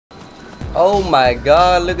Oh my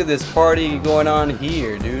god, look at this party going on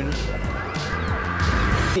here, dude.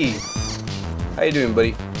 Hey, how you doing,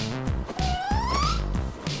 buddy?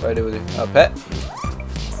 What do I do with you? Pet?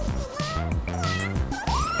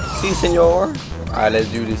 Si, senor. Alright, let's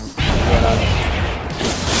do this. What's going on?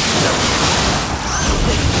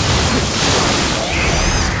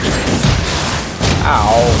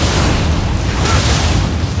 Ow.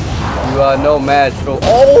 You are no match for.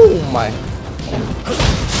 Oh my.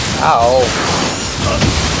 Ow.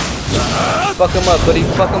 Fuck him up, buddy.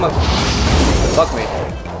 Fuck him up. Fuck me.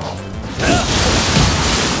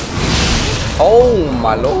 Oh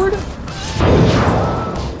my lord.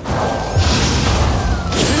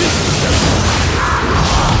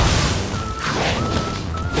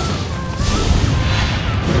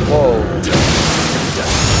 Whoa.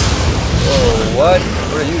 Whoa, what?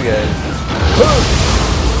 Where are you guys?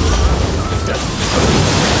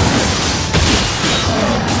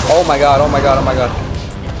 Oh my god, oh my god, oh my god.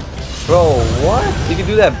 Bro, what? You can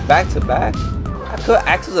do that back to back? I could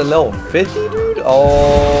access a level 50, dude?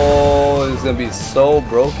 Oh, it's gonna be so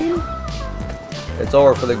broken. It's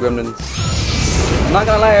over for the gremlins. I'm not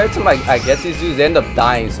gonna lie, every time I get these dudes, they end up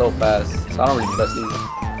dying so fast. So I don't really trust these.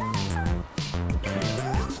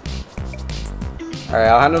 Alright,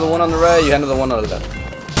 I'll handle the one on the right, you handle the one on the left.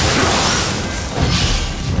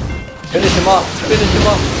 Finish him off, finish him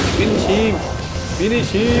off, finish him, finish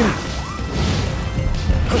him.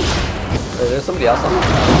 Wait, there's somebody else on there?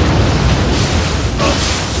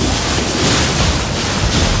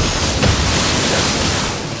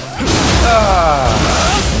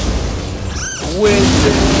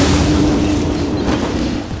 Winston.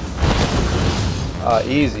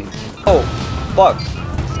 Easy. Oh, fuck.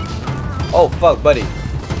 Oh, fuck, buddy.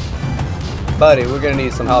 Buddy, we're gonna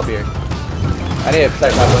need some help here. I need to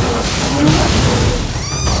protect my buddy.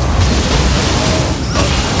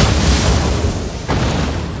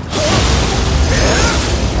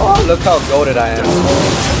 Oh, look how goated I am.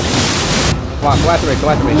 Come on, come after me, come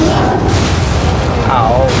after me.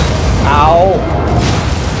 Ow. Ow.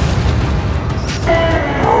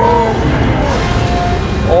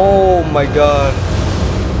 Oh my god.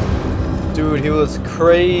 Dude, he was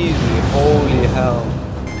crazy. Holy hell.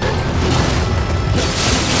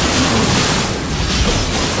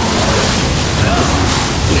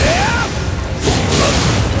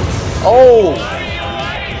 Oh!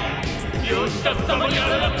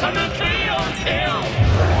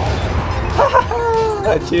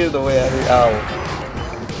 I cheered the way out of it. Ow.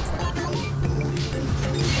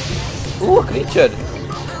 Ooh, a creature.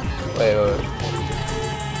 Wait.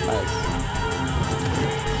 Nice.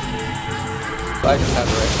 I can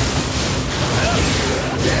handle it.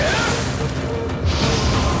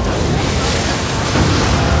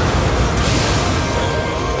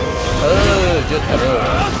 Just hello.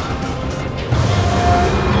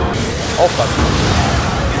 Oh fuck.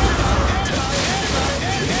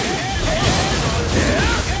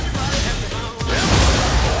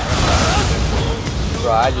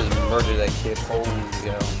 Bro, I just murdered that kid. Holy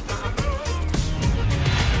hell.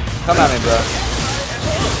 Come at me, bro.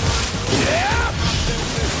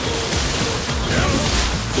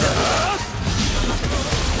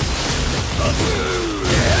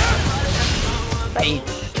 Bait.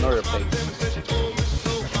 Murder plate.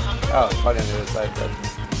 Oh, it's probably on the other side, but.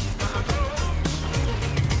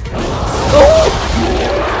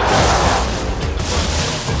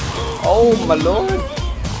 Oh my lord!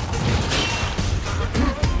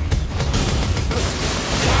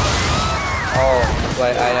 Oh,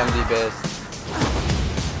 but I am the best.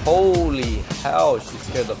 Holy hell, she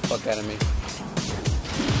scared the fuck out of me.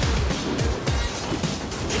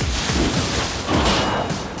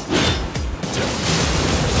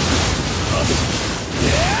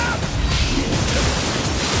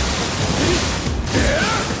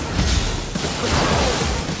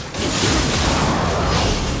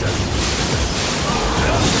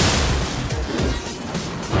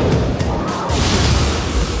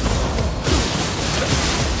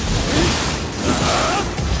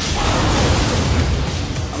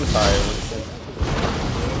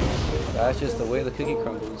 That's just the way the cookie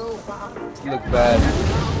crumbles. Look bad.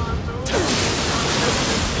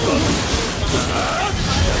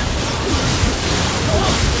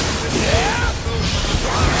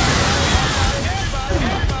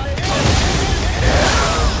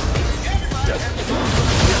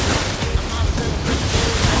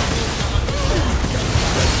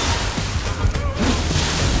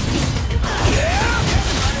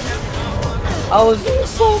 I was doing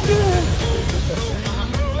so good.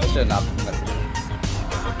 I should not be messing with it.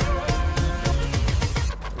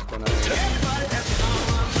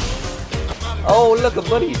 Oh, look, a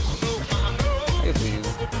buddy.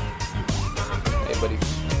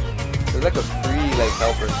 It's like a free like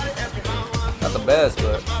helper. Not the best,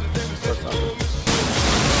 but for something.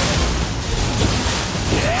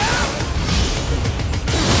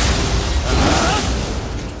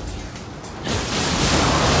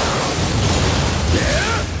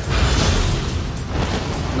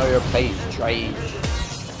 No, your play's trash.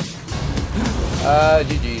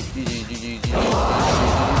 GG.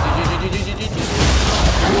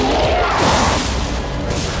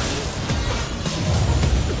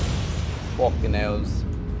 Fucking hells.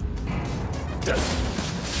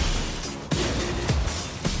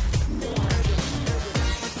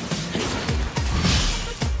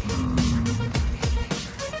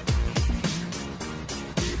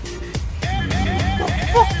 What the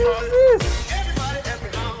fuck is this?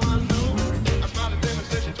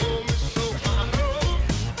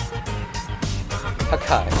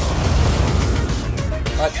 Okay.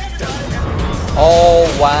 What?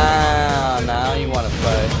 Oh wow! Now you want to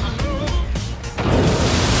play?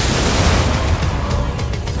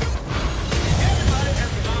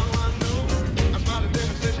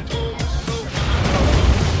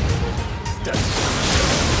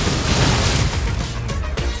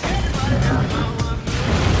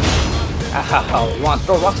 Ow! You want to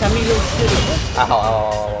throw rocks at me, little shit?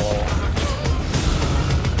 Ow!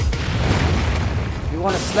 You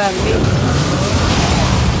want to slam me?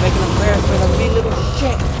 Make an embarrassment of me, little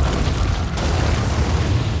shit.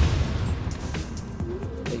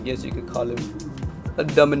 I guess you could call him a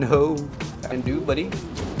dumb and hoe. I can do, buddy.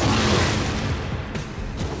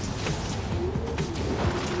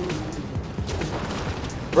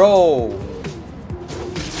 Bro.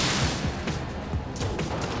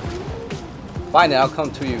 Fine, I'll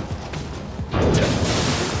come to you.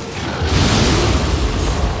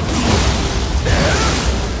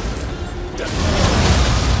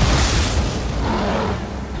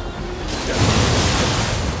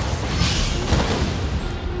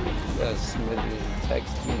 That's maybe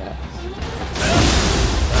text that.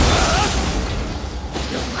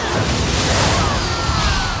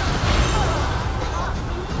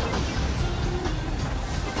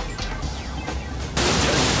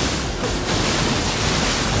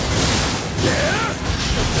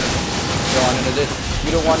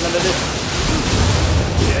 You don't want none of this.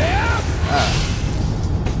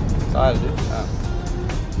 Sorry, dude.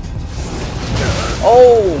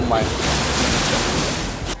 Oh my.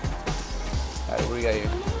 Alright, what do we got here?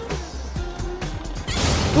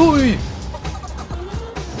 Ooh!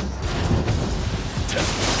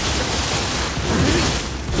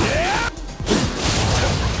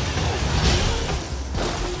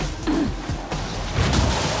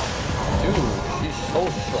 Dude, she's so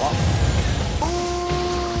strong.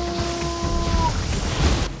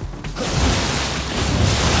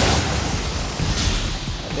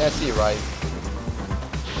 Yeah, I see it right.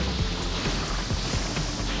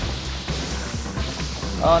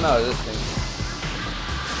 Oh no, this thing.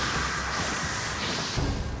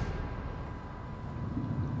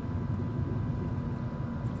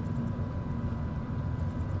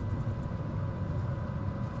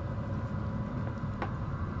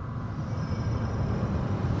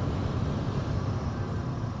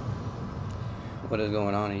 What is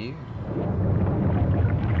going on here?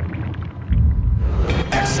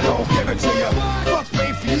 X gon' give it to you. Fuck,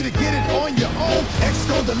 wait for you to get it on your own. X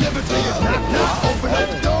gon' deliver to you. Knock, knock, open up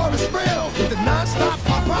the door, it's real. With the non-stop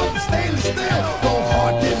pop out, the stainless steel. Go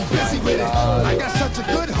hard, getting busy with it. I got such a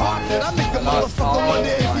good heart that I make a motherfucker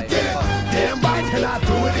wonder if you get it. Damn right, can I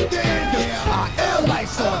do it again? I am like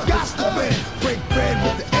so, I got to win. Break bread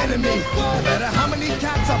with the enemy. No matter how many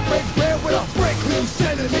cats I break bread with, I break who you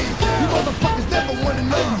sending me. You motherfuckers never wanna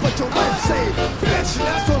know what your life say. Bitch,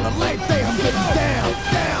 that's on the life day, I'm getting down.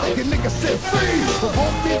 Nigga, nigga said freeze. But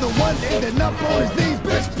won't be the one ending up on his knees,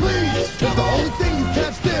 bitch, please. Cause the only thing you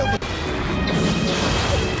can't steal.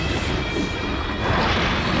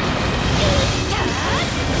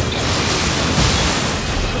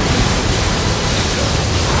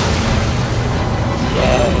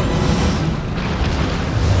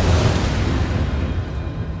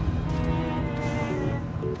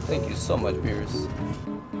 Thank you so much, Pierce.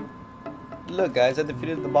 Look, guys, I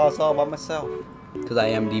defeated the boss all by myself. Because I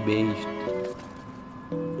am debased.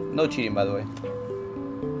 No cheating, by the way.